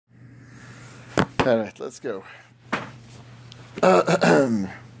All right, let's go. So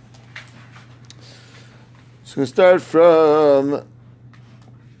we start from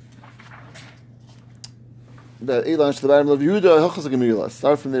the Elon to the bottom of Yehuda.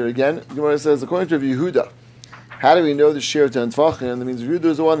 Start from there again. Gemara says, according to Yehuda, how do we know the share of 10 tefachim? That means Yehuda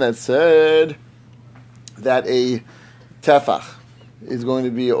is the one that said that a tefach is going to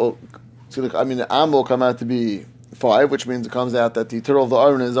be, the am will come out to be 5, which means it comes out that the total of the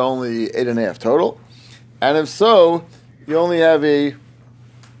Aron is only 8.5 total. And if so, you only have a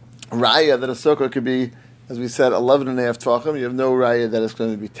raya that a sukkah could be, as we said, 11.5 tvachim. You have no raya that it's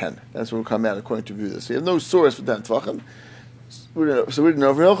going to be 10. That's what will come out according to Yehuda. So you have no source for 10 tvachim. So we didn't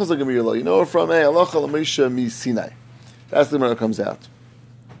know. You know from halacha l'meisha mi Sinai. That's the one that comes out.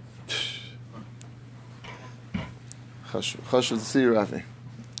 Chashuv to see you, Rafi,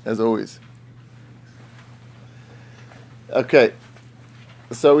 as always. Okay,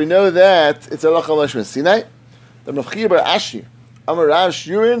 so we know that it's halacha l'meisha Sinai. The Mefchir bar Ashi, Amar Rav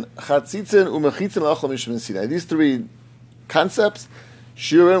Shurin, Chatzitzin u'Mechitzin halacha l'meisha Sinai. These three concepts,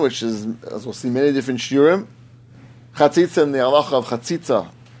 Shurin, which is, as we'll see, many different Shurim. Chatzitzin, the halacha of chatzitza,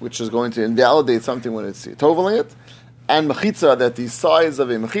 which is going to invalidate something when it's toveling it, and mechitza, that the size of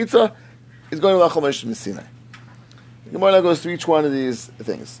a mechitza is going to halacha l'meisha Sinai. The Gemara now goes through each one of these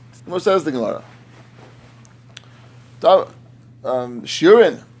things. The Gemara says the Gemara.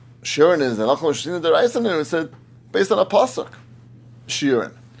 Shurin is the halacha l'meisha Sinai deraisa, and it said based on a pasuk.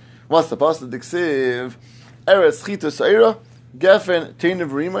 Shurin. What's the pasuk? Diksiv eretz chita sa'ira. Gefen, Tein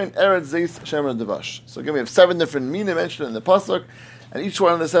of Rimain, Eretz Zeis, Shemer Devash. So again, we have 7 different minim mentioned in the pasuk, and each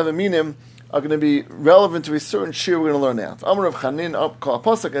one of the 7 minim are going to be relevant to a certain shir we're going to learn now. Amar of Chanin,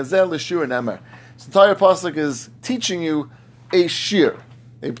 pasuk azel l'shir and Amar. This entire pasuk is teaching you a shir,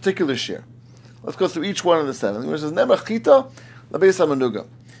 a particular shir. Let's go through each one of the 7. It says Nemach Chita LaBeis HaManuga.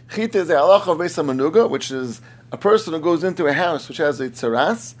 Chita is a halacha of Beis HaManuga, which is a person who goes into a house which has a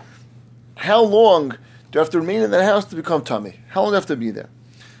tzaras. How long do you have to remain in that house to become tummy? How long do you have to be there?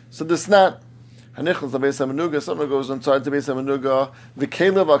 So this is not Hanichlas LaBeis HaManuga. Someone goes inside the Beis HaManuga, the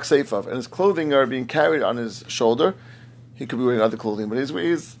Kelev Akseifav, and his clothing are being carried on his shoulder. He could be wearing other clothing, but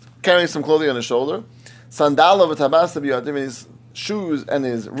he's carrying some clothing on his shoulder. Sandala v'tabasa biyadim, his shoes and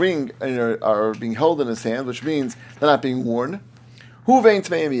his ring are being held in his hand, which means they're not being worn. Hu vein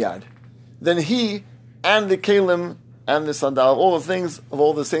tmei miyad. Then he and the kelim and the sandal, all the things of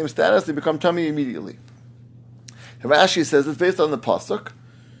all the same status, they become tummy immediately. Rashi says it's based on the pasuk.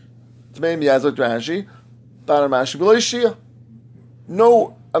 Tmei miyad zok Rashi, bar Rashi b'lo yishia.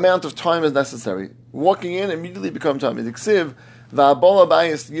 No amount of time is necessary. Walking in, immediately become tummy. Diksiv va'abol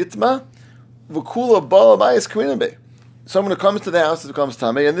abayis yitma v'kula bol abayis k'minabe. Someone who comes to the house becomes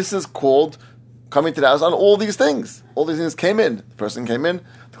tummy, and this is called coming to the house on all these things. All these things came in. The person came in,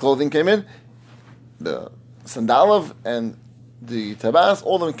 the clothing came in, the sandalav and the tabas,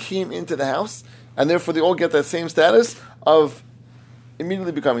 all of them came into the house, and therefore they all get that same status of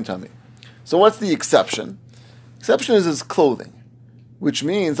immediately becoming tummy. So what's the exception? Exception is his clothing, which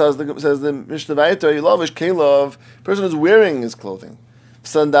means, says the Mishnah Vayter, Yilavish Kelov, person who's wearing his clothing,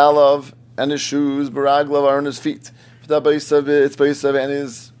 sandalav and his shoes, baraglav are on his feet, and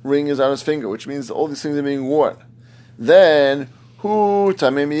his ring is on his finger, which means all these things are being worn. Then, hu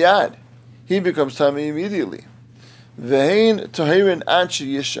tamei miyad, he becomes tummy immediately. Vehein tahirin anchi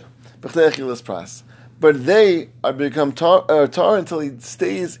yisha, b'chdei pras. But they are become tar until he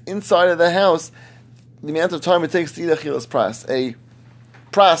stays inside of the house. The amount of time it takes to eat achilas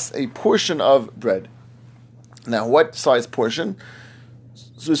pras, a portion of bread. Now, what size portion?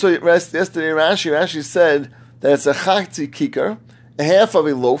 So we saw yesterday. Rashi said that it's a chakti kikar, a half of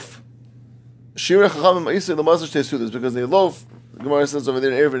a loaf. Shira chachamim isay l'mazal shtei sudas, because the loaf, the Gemara says over there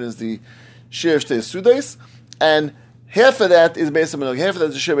in Erevin, is the shir shtei sudas, and half of that is Beis HaManuga. Half of that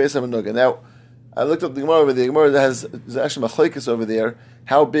is the shir Beis HaManuga. Now, I looked up the Gemara over there. The Gemara there's actually machlekes over there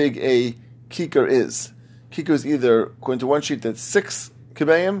how big a kikar is. Kikar is either, according to one sheet, that's 6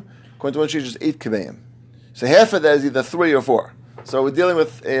 kibayim, according to one sheet, just 8 kibayim. So half of that is either 3 or 4. So we're dealing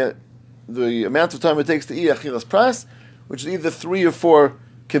with the amount of time it takes to eat achilas pras, which is either 3 or 4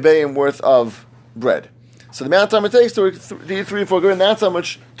 kibayim worth of bread. So the amount of time it takes to eat 3 or 4 kibayim, that's how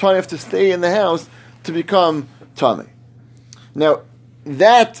much time you have to stay in the house to become tummy. Now,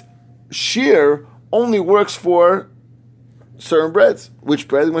 that shear only works for certain breads. Which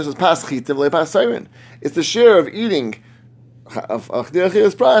bread? Which is pas chitin, le pas siren. It's the shear of eating of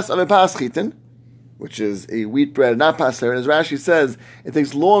achilas pras of a pas chitin, which is a wheat bread, not pas siren. As Rashi says, it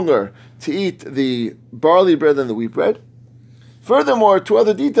takes longer to eat the barley bread than the wheat bread. Furthermore, two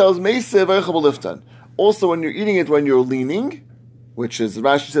other details, also when you're eating it when you're leaning, which is,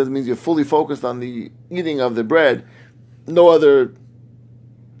 Rashi says, means you're fully focused on the eating of the bread, no other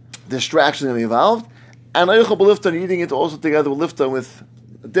distraction involved, and Eichel B'Lifta, eating it also together with Lifta with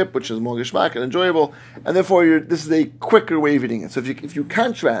a dip, which is more geschmack and enjoyable, and therefore this is a quicker way of eating it. So if you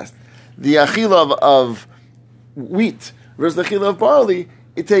contrast the achila of wheat versus the achila of barley,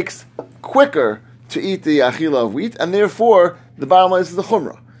 it takes quicker to eat the achila of wheat, and therefore the bottom line is the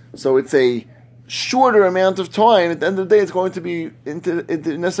chumrah. So it's a shorter amount of time. At the end of the day, it's going to be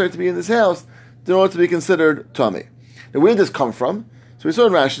necessary to be in this house in order to be considered tummy. Now, where did this come from? So we saw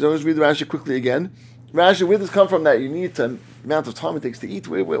in Rashi. So let's read the Rashi quickly again. Rashi, where does this come from that you need the amount of time it takes to eat?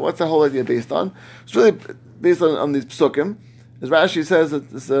 What's the whole idea based on? It's really based on these psukim. As Rashi says,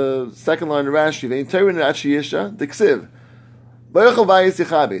 it's the second line of Rashi, Ve'in Torah Rashi Yisha, the Ksiv.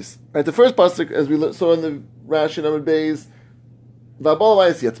 Right, the first pasuk, as we saw in the Rashi number Beis, V'abol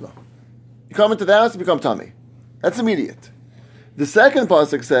vayis yetzma. You come into the house, you become tummy. That's immediate. The second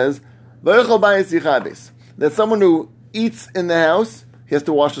pasuk says, that someone who eats in the house, he has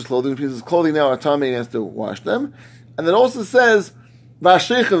to wash his clothing, because his clothing now are tummy, he has to wash them. And it also says,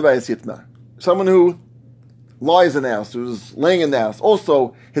 someone who lies in the house, who's laying in the house,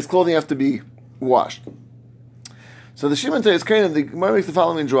 also his clothing have to be washed. So the Shimon Teres Kain, the Gemara makes the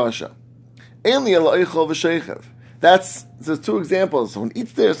following drasha. That's, there's two examples. Someone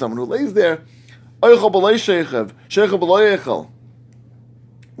eats there, someone who lays there. How do you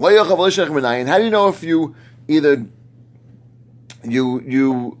know if you either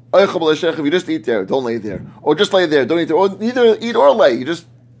you just eat there, don't lay there, or just lay there, don't eat there, or neither eat or lay, you just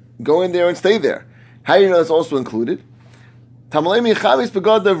go in there and stay there? How do you know that's also included? It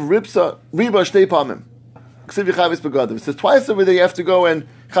says twice over there you have to go and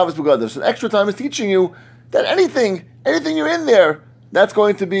chavis begadav. So extra time is teaching you that anything you're in there, that's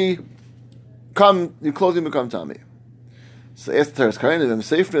going to your clothing become tummy. So ask the Teres Kain, and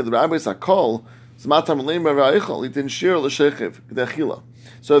Sefer the rabbis Hakol, so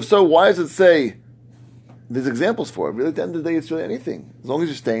if so, why does it say there's examples for it? Really, at the end of the day, it's really anything. As long as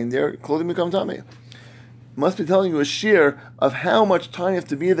you're staying there, clothing become tummy. It must be telling you a shear of how much time you have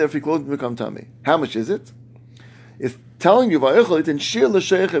to be there for your clothing to become tummy. How much is it? It's telling you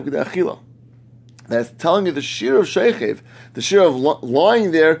that's telling you the shear of shechev, the shear of lying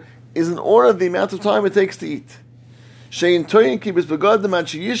there, is in order of the amount of time it takes to eat. It's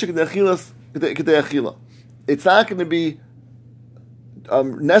not going to be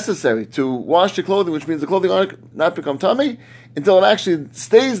necessary to wash the clothing, which means the clothing will not become tummy until it actually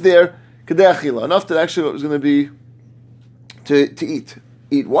stays there, enough that actually it was going to be to eat.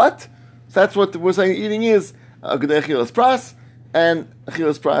 Eat what? So that's what we're saying eating is kedei achilas pras, and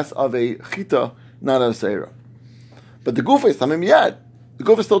achilas pras of a chita, not a seira. But the gufa is tamim yad. The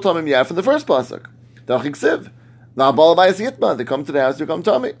gufa is still tamim yad from the first pasuk. The achiksiv. Now, they come to the house, they come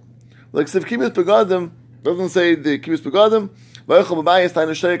tummy. Like Siv Kibbutz Begadim doesn't say the Kibbutz Begadim. And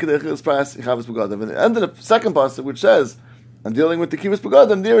the end of the second pasuk, which says, I'm dealing with the Kibbutz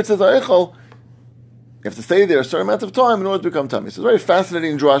Begadim, there it says, you have to stay there a certain amount of time in order to become tummy. So it's a very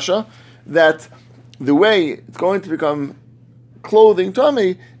fascinating drasha that the way it's going to become clothing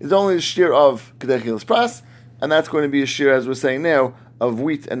tummy is only the shear of Kedei Achilas Pras, and that's going to be a shear, as we're saying now, of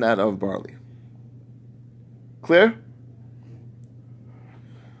wheat and not of barley. Clear?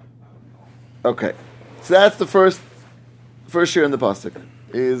 Okay. So that's the first year in the pasuk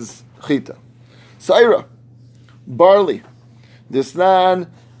is chita. Saira, barley. Disnan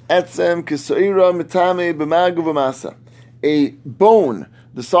etzem kisaira mitame b'magu v'masa. A bone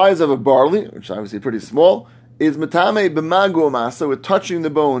the size of a barley, which is obviously pretty small, is mitame b'magu v'masa, with touching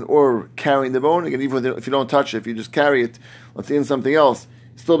the bone or carrying the bone. Again, even if you don't touch it, if you just carry it, let's say in something else,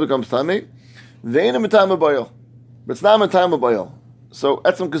 it still becomes tame. Ve'ena mitame boil, but it's not mitame boil. So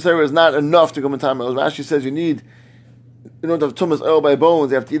etzem kasera is not enough to go mitame boil. Rashi says you need, in order to have tumas oil by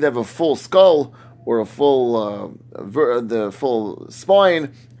bones, you have to either have a full skull or a full the full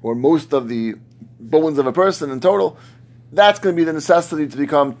spine, or most of the bones of a person in total. That's going to be the necessity to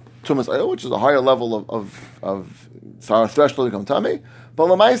become tumas oil, which is a higher level of threshold to become tummy. But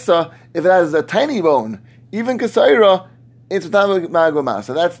lamaisa, if it has a tiny bone, even kasera, it's mitame magma.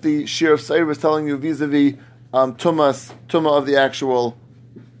 So that's the shear of seira is telling you vis-a-vis tuma of the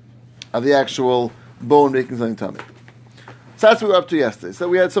actual bone making something tummy. So that's what we were up to yesterday. So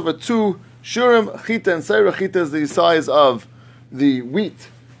we had sort of two shurim, chita and seira. Chita is the size of the wheat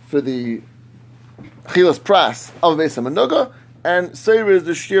for the chilas pras of a Beis HaMenuga, and seira is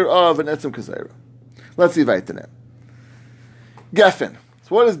the shear of an etzem kasera. Let's see Vaitanem. Geffen.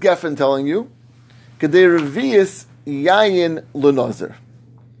 So what is Geffen telling you? Kedei revius yayin l'nazir.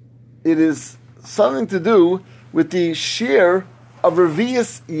 It is something to do with the shear of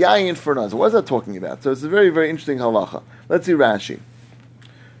revius yayin for nazar. What is that talking about? So it's a very, very interesting halacha. Let's see Rashi.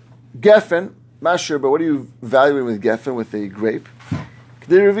 Geffen, not sure, but what are you evaluating with geffen, with a grape?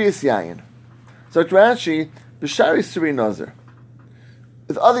 The revius yayin. So Rashi, b'shari suri nazar.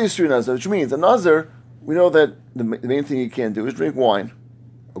 With other suri nazar, which means a nazar, we know that the main thing you can't do is drink wine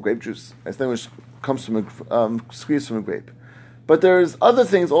or grape juice. That's the thing which comes from squeezed from a grape. But there's other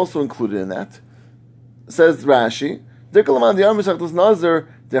things also included in that. Says Rashi, the chatzanim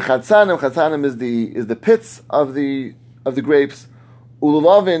is the pits of the grapes,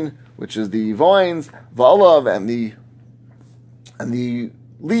 ululavin, which is the vines, va'alav, and the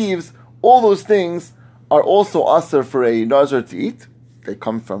leaves. All those things are also asur for a nazar to eat. They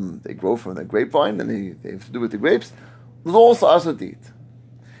grow from the grapevine, and they have to do with the grapes. There's also asur to eat.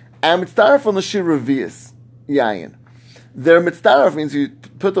 And mitzdaref on the shir revius yayin. Their mitzdaref means you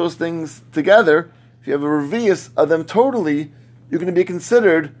put those things together. If you have a revius of them totally, you're going to be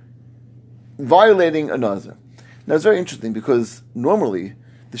considered violating a nazar. Now it's very interesting because normally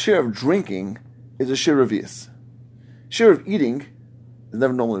the share of drinking is a share revius. Share of eating is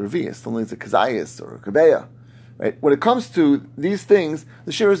never normally revius. Normally it's a kazayas or a kabeya. Right? When it comes to these things,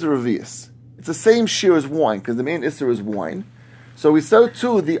 the share is a revius. It's the same share as wine because the main isser is wine. So we saw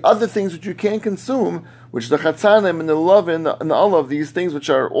too the other things which you can't consume, which the chatzanim and the love and the olive, these things which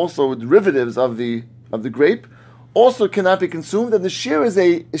are also derivatives of the grape, also cannot be consumed, and the shir is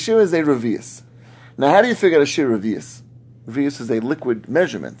a revius. Now, how do you figure out a shir revius? Revius is a liquid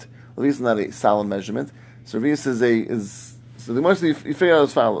measurement. Revius is not a solid measurement. So revius so the most you figure out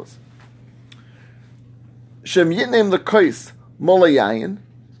as follows: Shem yitnem lekois mola yayin,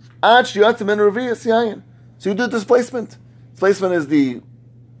 ad shiyatzim en revius yayin. So you do displacement. Displacement is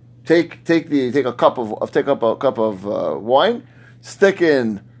take a cup of wine, stick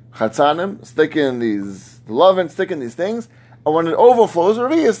in chatzanim, stick in these lovin, stick in these things, and when it overflows,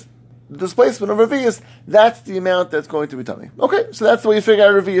 revius, the displacement of revius, that's the amount that's going to be tummy. Okay, so that's the way you figure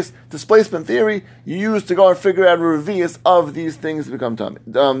out revius. Displacement theory you use to go and figure out revius of these things to become tummy,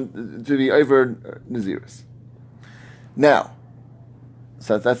 to be over naziris. Now,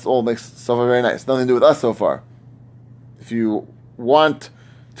 so that's all makes so far very nice. Nothing to do with us so far. If you want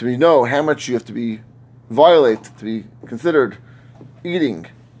to know how much you have to be violate to be considered eating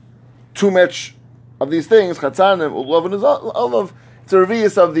too much of these things, chatzanim, ulav, and olav, it's a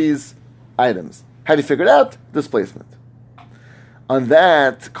revius of these items. How do you figure it out? Displacement. On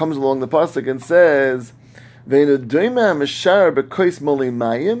that comes along the pasuk and says,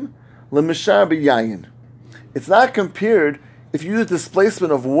 it's not compared if you use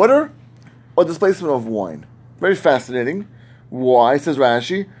displacement of water or displacement of wine. Very fascinating. Why? Says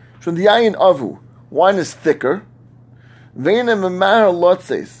Rashi, from the yayin avu, wine is thicker.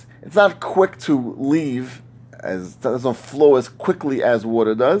 It's not quick to leave, it doesn't flow as quickly as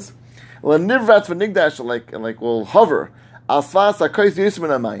water does. Like will hover. So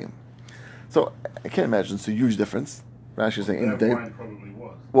I can't imagine it's a huge difference. Rashi is saying wine probably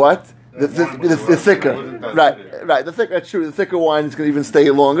was. What? The thicker, right. The thicker, that's true. The thicker wine is going to even stay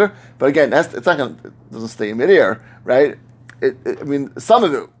longer. But again, it doesn't stay in midair, right? I mean, some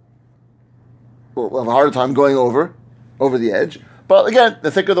of it will have a harder time going over the edge. But again,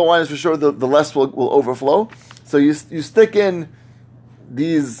 the thicker the wine is for sure, the less will overflow. So you stick in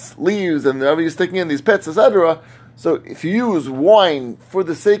these leaves and whenever you're sticking in these pits, etc. So if you use wine for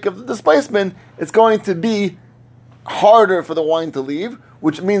the sake of the displacement, it's going to be harder for the wine to leave,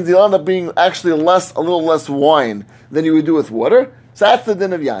 which means you'll end up being actually a little less wine than you would do with water. So that's the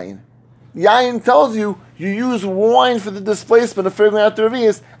din of yayin. Yayin tells you use wine for the displacement of figuring out the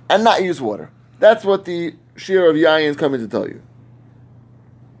revius and not use water. That's what the shir of yayin is coming to tell you.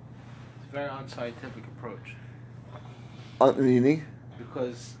 It's a very unscientific approach. Meaning?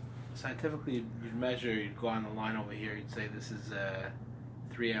 Because scientifically, you'd measure, you'd go on the line over here, you'd say this is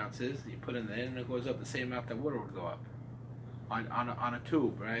 3 ounces. You put in there, and it goes up the same amount that water would go up on a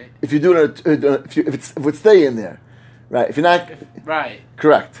tube, right? If you do it, if it would stay in there, right? If you're not, right?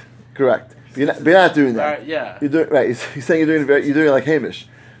 Correct. But you're not doing that. Right, yeah. You're doing right. You're saying you're doing it like Hamish.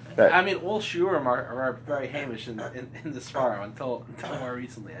 Right. I mean, all shiurim are very Hamish in this far until more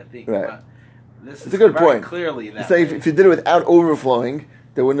recently, I think. Right. But this it's a good point. Clearly, that if you did it without overflowing,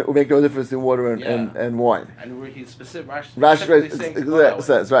 it would make no difference in water and wine. And he's specific. Rashi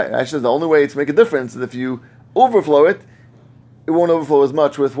says right. Rashi says the only way to make a difference is if you overflow it. It won't overflow as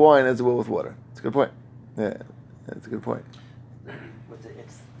much with wine as it will with water. It's a good point. Yeah, that's a good point. With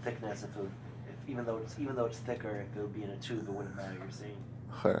its thickness, even though it's thicker, if it would be in a tube, it wouldn't matter. You're saying,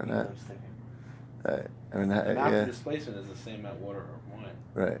 even though it's thicker. The amount of displacement is the same amount of water or wine.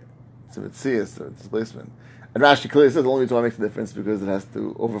 Right. So it's displacement. And Rashi clearly says the only reason why it makes a difference because it has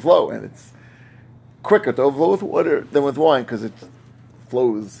to overflow, and it's quicker to overflow with water than with wine because it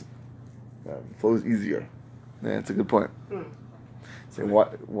flows easier. Yeah, it's a good point. Saying why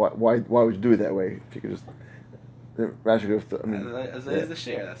would you do it that way if you could just Rashi goes to, as it is the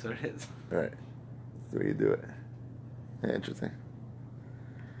share, that's what it is. Right, that's the way you do it. Yeah, interesting.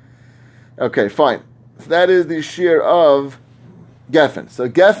 Okay, fine. So that is the shear of Geffen. So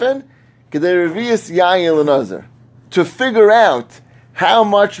Geffen, Kedei Revius Yayin L'Nazir. To figure out how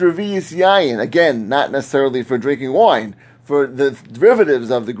much Revius Yayin, again, not necessarily for drinking wine, for the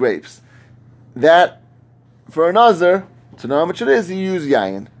derivatives of the grapes, that for a Nazir, to know how much it is, you use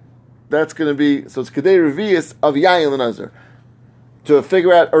Yayin. That's going to be, so it's Kedei Revius of Yayin L'Nazir. To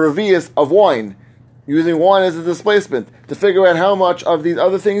figure out a Revius of wine, using wine as a displacement, to figure out how much of these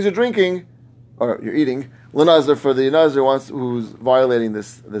other things you're drinking, or you're eating, L'Nazir for the Nazir who's violating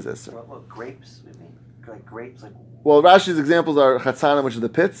this Isser. What grapes? I mean, like grapes, like. Well, Rashi's examples are Chatzanim, which are the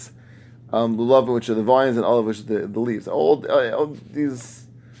pits, Lulavim, which are the vines, and Olive, which are the leaves. All these.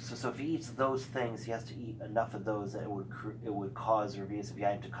 So if he eats those things, he has to eat enough of those that it would cause Revius of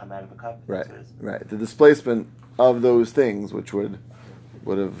Yayin to come out of a cup. Right, right. The displacement of those things, which would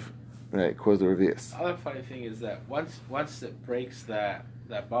have caused the Revius. The other funny thing is that once it breaks that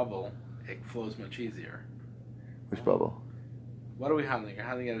bubble, it flows much easier. Which bubble? What are we handling? We're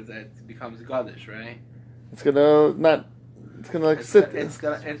handling it as it becomes Gadish, right? It's gonna sit.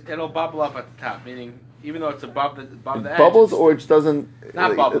 It'll bubble up at the top, meaning even though it's above the edge. Bubbles, or it just doesn't.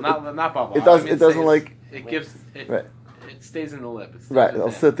 Not bubble, not bubble. It does. It doesn't like. It gives. It stays in the lip. Right.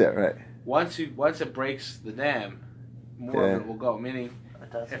 It'll sit there. Right. Once it breaks the dam, more of it will go. Meaning,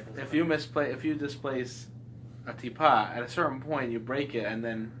 if you displace a tipa at a certain point, you break it, and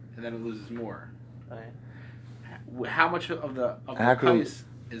then it loses more. Right. How much of the kais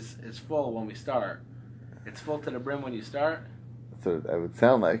is full when we start? It's full to the brim when you start. So that would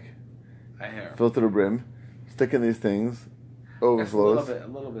sound like. I hear. Fill to the brim, stick in these things, overflows. A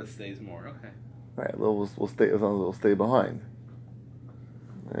little bit stays more. Okay. Right. A little will stay as long as it will stay behind.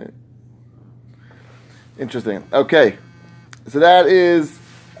 Right. Interesting. Okay. So that is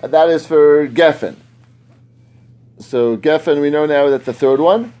for Geffen. So Geffen, we know now that's the third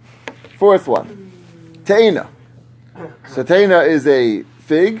one. Fourth one, Teina. So Teina is a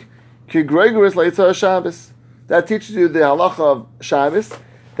fig. Ki Gregoris Leitzah Shabbos. That teaches you the halacha of Shabbos,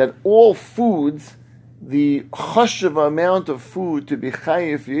 that all foods, the chashuv amount of food to be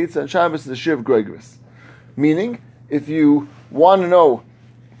chayiv for Yitzhak on Shabbos is the shir of Gregoris. Meaning, if you want to know,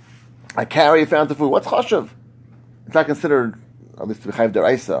 I carry a fountain of food, what's chashuv? It's not considered, at least to be chayiv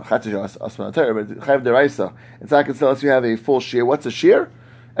deraisa, but chayiv deraisa. It's not considered unless you have a full shir. What's a shir?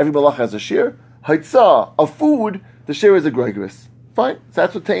 Every malach has a shir. Haitzah, a food, the shir is a Gregoris. Fine. So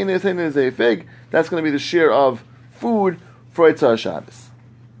that's what Teina is. Teina is a fig. That's going to be the shir of food for Yitzhak Shabbos.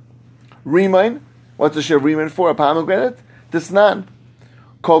 Rimain, what's the shir of Rimain for? A pomegranate? Tisnan.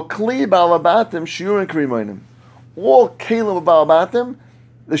 Kol kli balabatim shiurin krimainim. All kelim balabatim,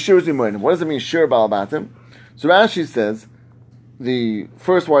 the shir is Rimainim. What does it mean, shir balabatim? So Rashi says, the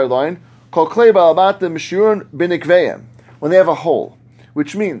first white line, Kol kli balabatim shiurin binikveim. When they have a hole.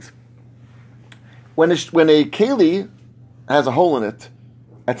 Which means, when a keli has a hole in it,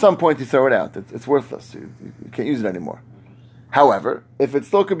 at some point you throw it out. It's worthless. You can't use it anymore. However, if it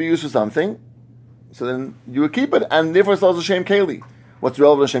still could be used for something, so then you would keep it, and therefore it's also Shem Keli. What's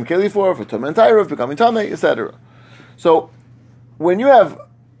relevant to Shem Keli for? For Tum and Taira, becoming Tameh, etc. So, when you have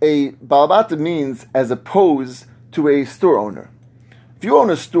a Balabata means as opposed to a store owner. If you own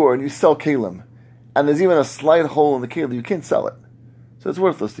a store and you sell Kalim, and there's even a slight hole in the Kalim, you can't sell it. So it's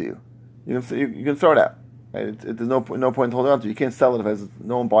worthless to you. You can throw it out. Right? There's no point in holding on to it. You can't sell it if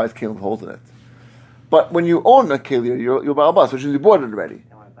no one buys Kalim with holes in it. But when you own a Keli, you're Balabas, which is you bought it already. You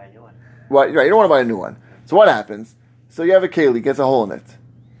don't want to buy a new one. Right, you don't want to buy a new one. So what happens? So you have a Keli, gets a hole in it.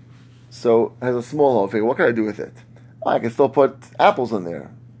 So it has a small hole. Figure, what can I do with it? I can still put apples in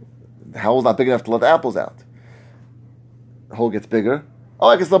there. The hole's not big enough to let the apples out. The hole gets bigger.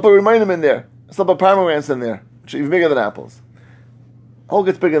 I can still put Remainim in there. I still put pomegranates in there, which are even bigger than apples. The hole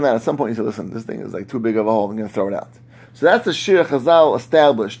gets bigger than that. At some point you say, listen, this thing is like too big of a hole, I'm going to throw it out. So that's the Shir Chazal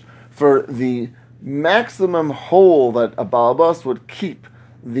established for the maximum hole that a Balabas would keep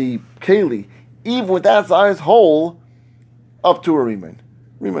the Keli, even with that size hole, up to a Rimain.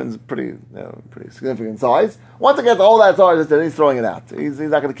 Rimain's pretty significant size. Once it gets all that size, then he's throwing it out. He's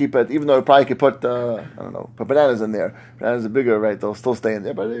not going to keep it, even though he probably could put, put bananas in there. Bananas are bigger, right? They'll still stay in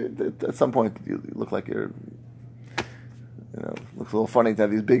there. But at some point, you look like you're, looks a little funny to have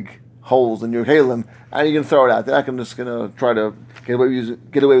these big holes in your halim, and you can throw it out. They're not just going to try to get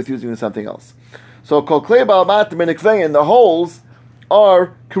away with using it with something else. So kol klei ba'alabatim benikvein, the holes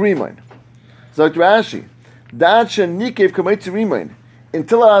are kerimain. So Rashi, that shenikev kameitzi rimain,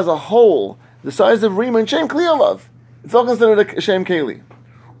 until it has a hole the size of rimain shem kli alav. It's all considered a shem keli.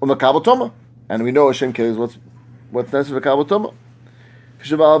 Umakabel toma, and we know a shem keli is what's necessary for kabel toma.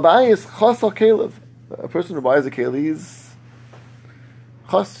 Is chasal kelev. A person who buys a keli is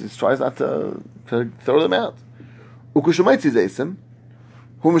chas. He tries not to throw them out. Ukushumaitzi zeisim,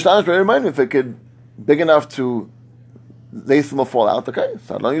 who mishtanish very remind if it could big enough to zeisim will fall out. Okay,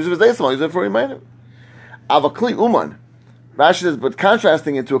 so I don't use it for zeisim. I use it for reminder. Avakli uman. Rashi says, but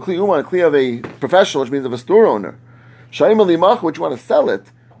contrasting it to a kli uman, a kli of a professional, which means of a store owner. Shayim alimach, which you want to sell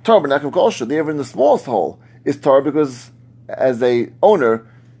it. Tar b'nakim kolsha. The even the smallest hole is tar because as a owner,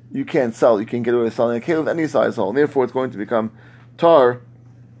 you can't sell. You can't get away with selling a keli of any size hole. And therefore, it's going to become tar,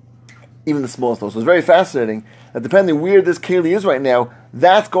 even the smallest hole. So it's very fascinating that depending where this keli is right now,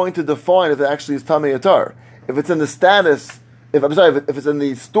 that's going to define if it actually is tamei or tar. If it's in the status, if it's in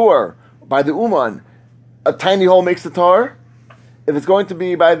the store by the uman, a tiny hole makes the tar. If it's going to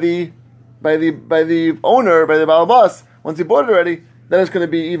be by the owner, by the balabas, once he bought it already, then it's going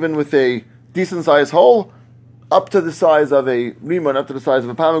to be even with a decent sized hole, up to the size of a rimon, up to the size of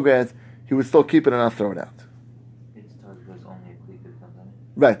a pomegranate, he would still keep it and not throw it out. It's tar because only a kli could come in it.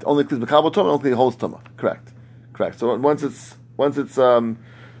 Right, only kli b'kabel tuma, only holds tuma. Correct. So once it's doesn't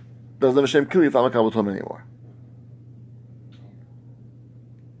have a shem kli, it's not a kabel tuma anymore.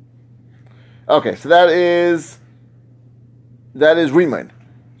 Okay, so that is rimain.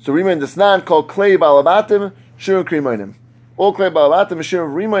 So rimain desnan called klei balabatim shirin krimanim. All klei balabatim is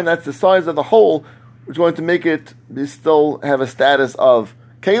shirin rimain. That's the size of the hole, which is going to make it still have a status of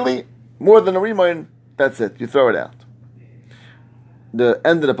keli. More than a rimain, that's it. You throw it out. The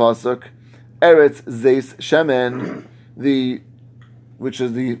end of the pasuk, eretz zeis shemen, which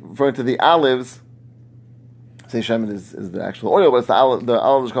is referring to the olives. Say shemen is the actual oil, but it's the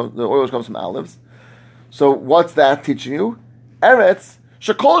oil which comes from olives. So what's that teaching you? Eretz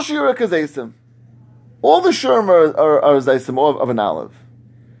shekol shira kazeisim. All the shurim are zaisim of an olive.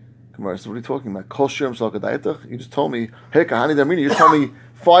 Gemara, so what are you talking about? Kol shurim shel kadayitach? You just told me, hey kahani damrini. You just told me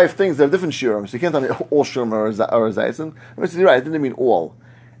 5 things that are different shurim. So you can't tell me all shurim are zaisim. I said, you're right. I didn't mean all.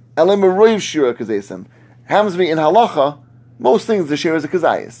 Elim roiv shira kazeisim. Happens to be in halacha. Most things the shir is a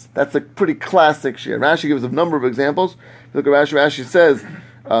kazayis. That's a pretty classic shir. Rashi gives a number of examples. If you look at Rashi, Rashi says,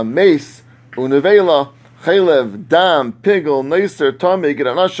 mace, unevela, chaylev, dam, pigel, neiser, tamei,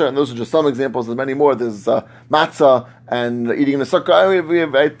 gedanasha, and those are just some examples. There's many more. There's matzah and eating in the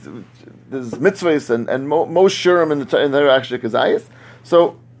sukkah. There's mitzvahs and most shurim in the are actually kazayis.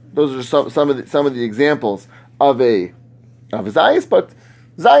 So those are just some of the examples of a zayis. But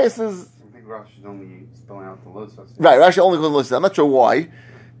zayis is. I think Rashi is only spelling out the lotus. Right, Rashi only goes to lotus. I'm not sure why.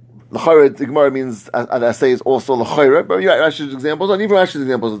 L'chayra, the Gemara means, and I say is also l'chayra, but you're right, Rashi's examples, and even Rashi's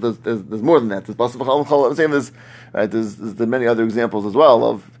examples, there's more than that. I'm saying there's many other examples as well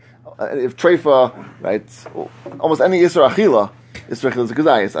of, if treifa, right, almost any Isra Achila is a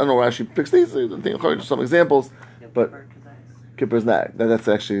Kazayis. I don't know where Rashi picks these, I think I'll some examples, but Kippur is not. That's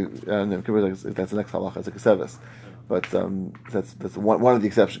actually, Kippur is that's the next halacha, it's a Kesevis. But that's one of the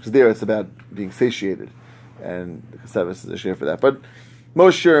exceptions, because there it's about being satiated, and the Kesevis is a share for that. But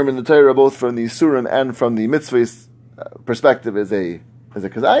most shurim in the Torah, both from the surim and from the mitzvahs perspective, is a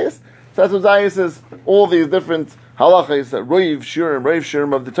kazayis. So that's what zayis is. All these different halachas, roiv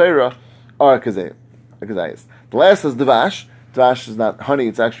shurim of the Torah are a kazayis. The last is dvash. Dvash is not honey;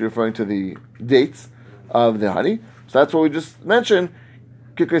 it's actually referring to the dates of the honey. So that's what we just mentioned.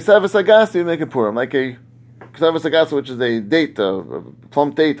 Kikresevis agasi you make a purim, like a kesevis agasi, which is a date, a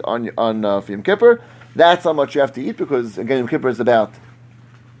plump date on Yom Kippur. That's how much you have to eat, because again, Yom Kippur is about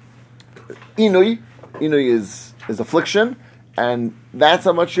Inui is affliction, and that's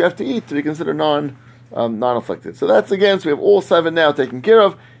how much you have to eat to be considered non-afflicted. So that's again, so we have all 7 now taken care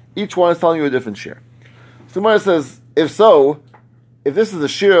of. Each one is telling you a different share. So Gemara says, if this is a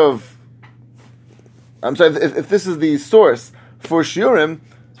share of, if this is the source for shiurim,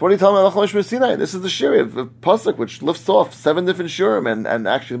 so what are you telling me about Lachmash Sinai? This is the shir of the pasuk which lifts off 7 different shiurim, and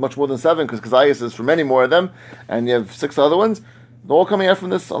actually much more than 7, because Kazayas is for many more of them, and you have 6 other ones. They're all coming out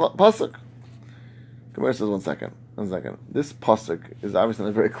from this pasuk. Gemara says, one second. This pasuk is obviously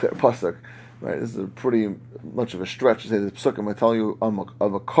not a very clear pasuk, right? This is a pretty much of a stretch to say this pasukim I tell you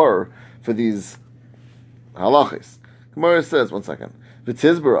of a kar for these halachis. Gemara says, one second.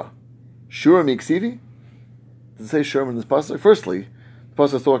 V'tizbara, shura miksivi. Does it say shura in this pasuk? Firstly, the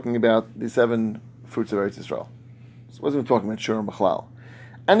pasuk is talking about the 7 fruits of Eretz Yisrael. So it wasn't even talking about shura b'chlal.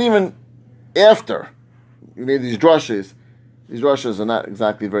 And even after you made these drushes are not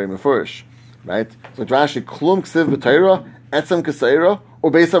exactly very mefurish. right? So Rashi, klum ksiv b'Torah, etzem kaseira,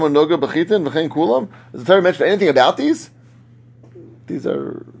 or beisam anoga b'chitin v'chein kulam. Does the Torah mention anything about these? These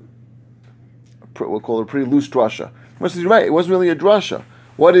are, we'll call it a pretty loose drasha. You're right, it wasn't really a drasha.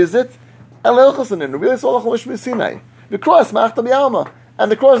 What is it? Really, it's all Cholish Sinai. The cross, Machta B'Alma.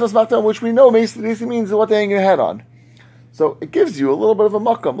 And the cross, Machta, which we know basically means what they hang your head on. So it gives you a little bit of a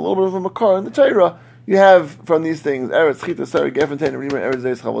makam, a little bit of a makar. In the Torah, you have from these things, Eretz, Chita, Sarah, Geffen, Tein, Rima, Eretz,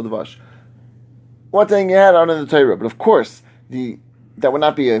 Zeis, Chavod, Vash. What they hang your head on in the Torah. But of course, that would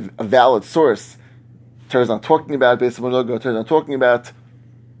not be a valid source. The Torah is not talking about Beis HaMonoga, the Torah is not talking about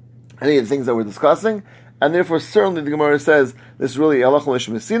any of the things that we're discussing. And therefore, certainly the Gemara says this is really Halach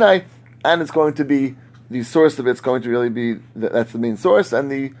L'Shem Sinai, and it's going to be the source of it's going to really be that's the main source,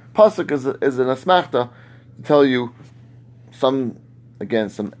 and the pasuk is an asmachta to tell you some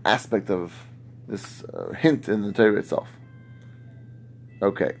aspect of this hint in the Torah itself.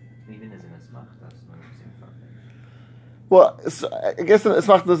 Okay. Even as an asmachta, that's not the same thing. Well, I guess an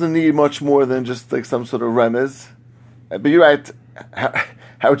asmachta doesn't need much more than just like some sort of remez. But you're right.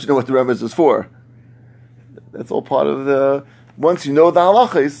 How would you know what the remez is for? That's all part of the. Once you know the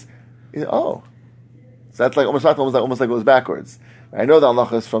halachas, so that's like almost like it goes backwards. I know the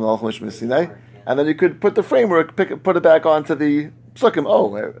halachas from the Halach Mishmah Sinai, and then you could put the framework, put it back onto the psukim.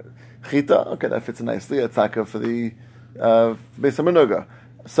 Chita, okay, that fits nicely. It's taka for the Beis HaMenuga.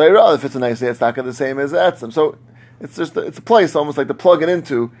 Saira, that fits nicely. It's taka the same as etzem. So it's just it's a place almost like to plug it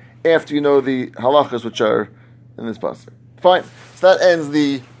into after you know the halachas which are in this pasuk. Fine. So that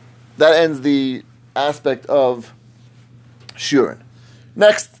ends the aspect of Shurin.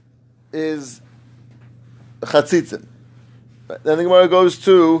 Next is Chatzitzin. Then the Gemara goes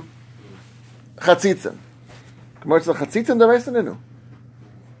to Chatzitzin. Gemara says Chatzitzin deraisa nenu.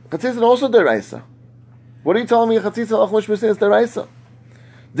 Chatzitzin also deraisa. What are you telling me? Chatzitzin Halach Mishmah is deraisa.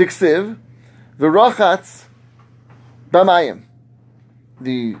 Diksiv v'rachatz b'mayim.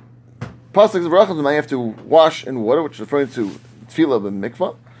 The pasuk of v'rachatz b'mayim, you have to wash in water, which is referring to tefillah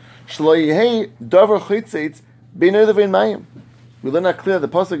b'mikvah. We learn that clear the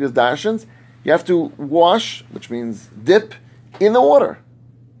pasuk is darshans. You have to wash, which means dip, in the water.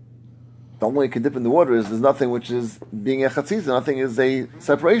 The only way you can dip in the water is there's nothing which is being a chatzitza. Nothing is a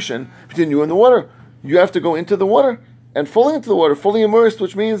separation between you and the water. You have to go into the water and fully into the water, fully immersed,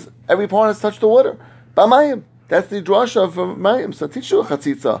 which means every part has touched the water. B'mayim. That's the drasha of mayim. So tishu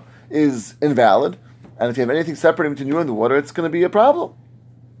chatzitza is invalid, and if you have anything separating between you and the water, it's going to be a problem.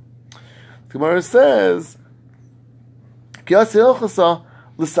 The Gemara says, the chiddush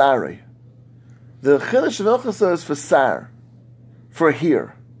of Ilchasa is for sar, for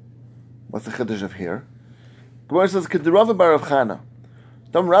here. What's the chiddush of here? The Gemara says, K'derava bar Rav Chana.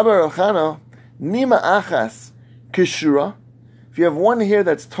 Dam Rabbi Rav Chana, nima achas kishura. If you have one here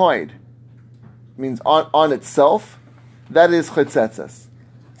that's tied, means on itself, that is chetzetzes.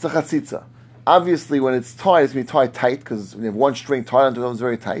 It's a chatzitza. Obviously, when it's tied, it's going to be tied tight, because when you have one string tied onto it, it's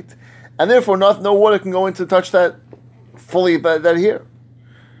very tight. And therefore, no water can go in to touch that fully, but that here.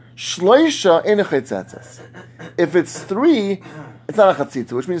 Shloisha in a chetzetzes. If it's 3, it's not a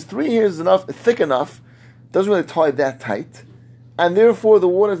chatzitza, which means 3 here is enough, thick enough, doesn't really tie that tight, and therefore the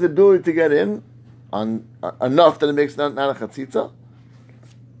water has the ability to get in on enough that it makes not a chatzitza,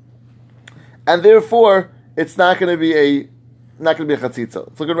 and therefore it's not going to be a chatzitza.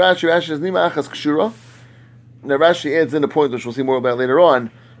 Let's look at Rashi. Rashi is nima achas kshura. Now Rashi adds in a point which we'll see more about later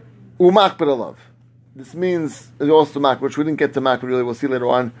on. Umak b'alav. This means also mak, which we didn't get to mak, but really we'll see later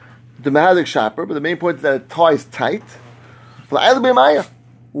on. The mahadik shaper, but the main point is that it ties tight.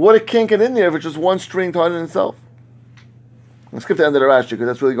 What it can't get in there if it's just one string tied in itself. Let's skip the end of the Rashi because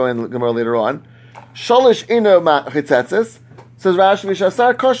that's really going to Gemara later on. Shalish ino chetzetzes, says Rashi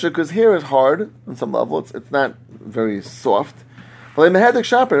v'shasar kosher, because here is hard on some level. It's not very soft. But in mahadik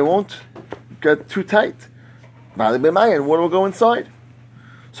shaper, it won't get too tight. And water will go inside.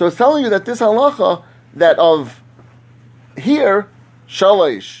 So it's telling you that this halacha, that of here,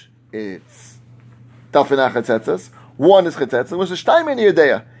 shalish, it's dafina chetzetzes. 1 is chetzetzes, which is shtayim in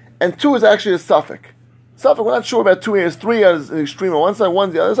yedea, and 2 is actually a suffix. Suffix, we're not sure about 2 here. 3 is an extreme on one side, 1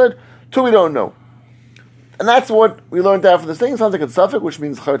 is the other side. 2 we don't know. And that's what we learned out from this thing. It sounds like it's suffix, which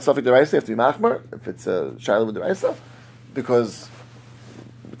means charetz suffix deraisa, you have to be machmer, if it's a shayla with deraisa, because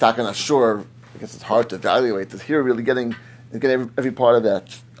we're talking not sure, I guess it's hard to evaluate this here, really getting every part of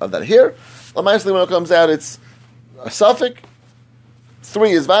that here. Nicely, when it comes out, it's a suffix.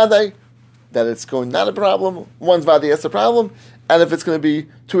 3 is vaday, that it's going not a problem. 1's vaday, yes, a problem. And if it's going to be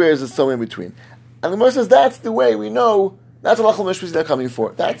 2 areas, it's somewhere in between. And the Gemara says that's the way we know. That's what halachah mishpah they're coming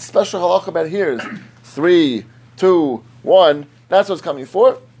for. That special halacha about here is 3, 2, 1. That's what's coming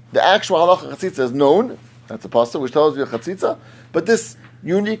for. The actual halacha chatzitza is known. That's a pasuk which tells you a chatzitza. But this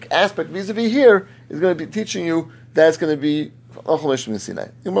unique aspect vis-a-vis here is going to be teaching you that it's going to be Achol Moshe min Sinai.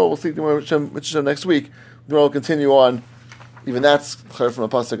 We'll see next week. We'll continue on. Even that's clear from a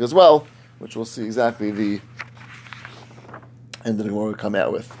pasuk as well, which we'll see exactly the end of the Gemara will come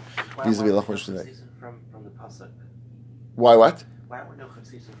out with vis-a-vis Achol Moshe min Sinai. From the pasuk. Why what? Why don't we know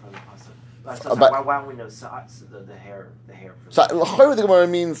chatzitza from the pasuk? Why don't we know the hair? So the Gemara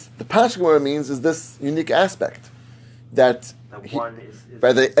means the Parsha Gemara means is this unique aspect that one is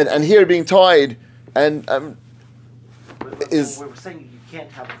and here being tied and is we're saying you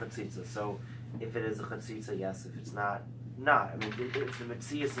can't have a chatzitza. So if it is a chatzitza, yes. If it's not. I mean, if the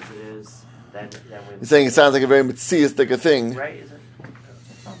mitzias as it is, then we. You're saying it sounds like a very mitziastic a thing, right? Is it?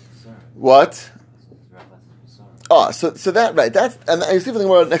 What? Oh, so that right? That's and you see the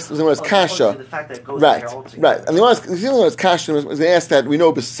Gemara next to the Gemara is kasha. The fact that it goes right, there altogether. Right. And the Gemara is kasha. Was going to ask that we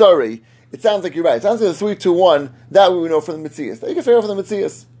know besari. It sounds like you're right. It sounds like the 3-2-1. That we know from the mitzias. That you can figure out from the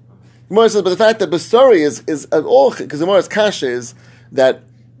mitzias. Gemara says, but the fact that besari is all because the Gemara's kasha is that.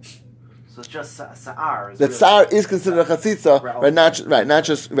 So it's just sa'ar. That sa'ar is considered a chatzitza, right? Not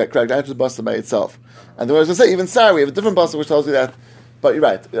just basa by itself. And the Gemara is going to say even sa'ar. We have a different basa which tells you that. But you're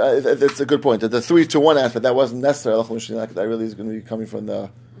right. It's a good point. That the 3-1 aspect that wasn't necessary. That really is going to be coming from the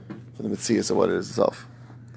mitzias of what it is itself.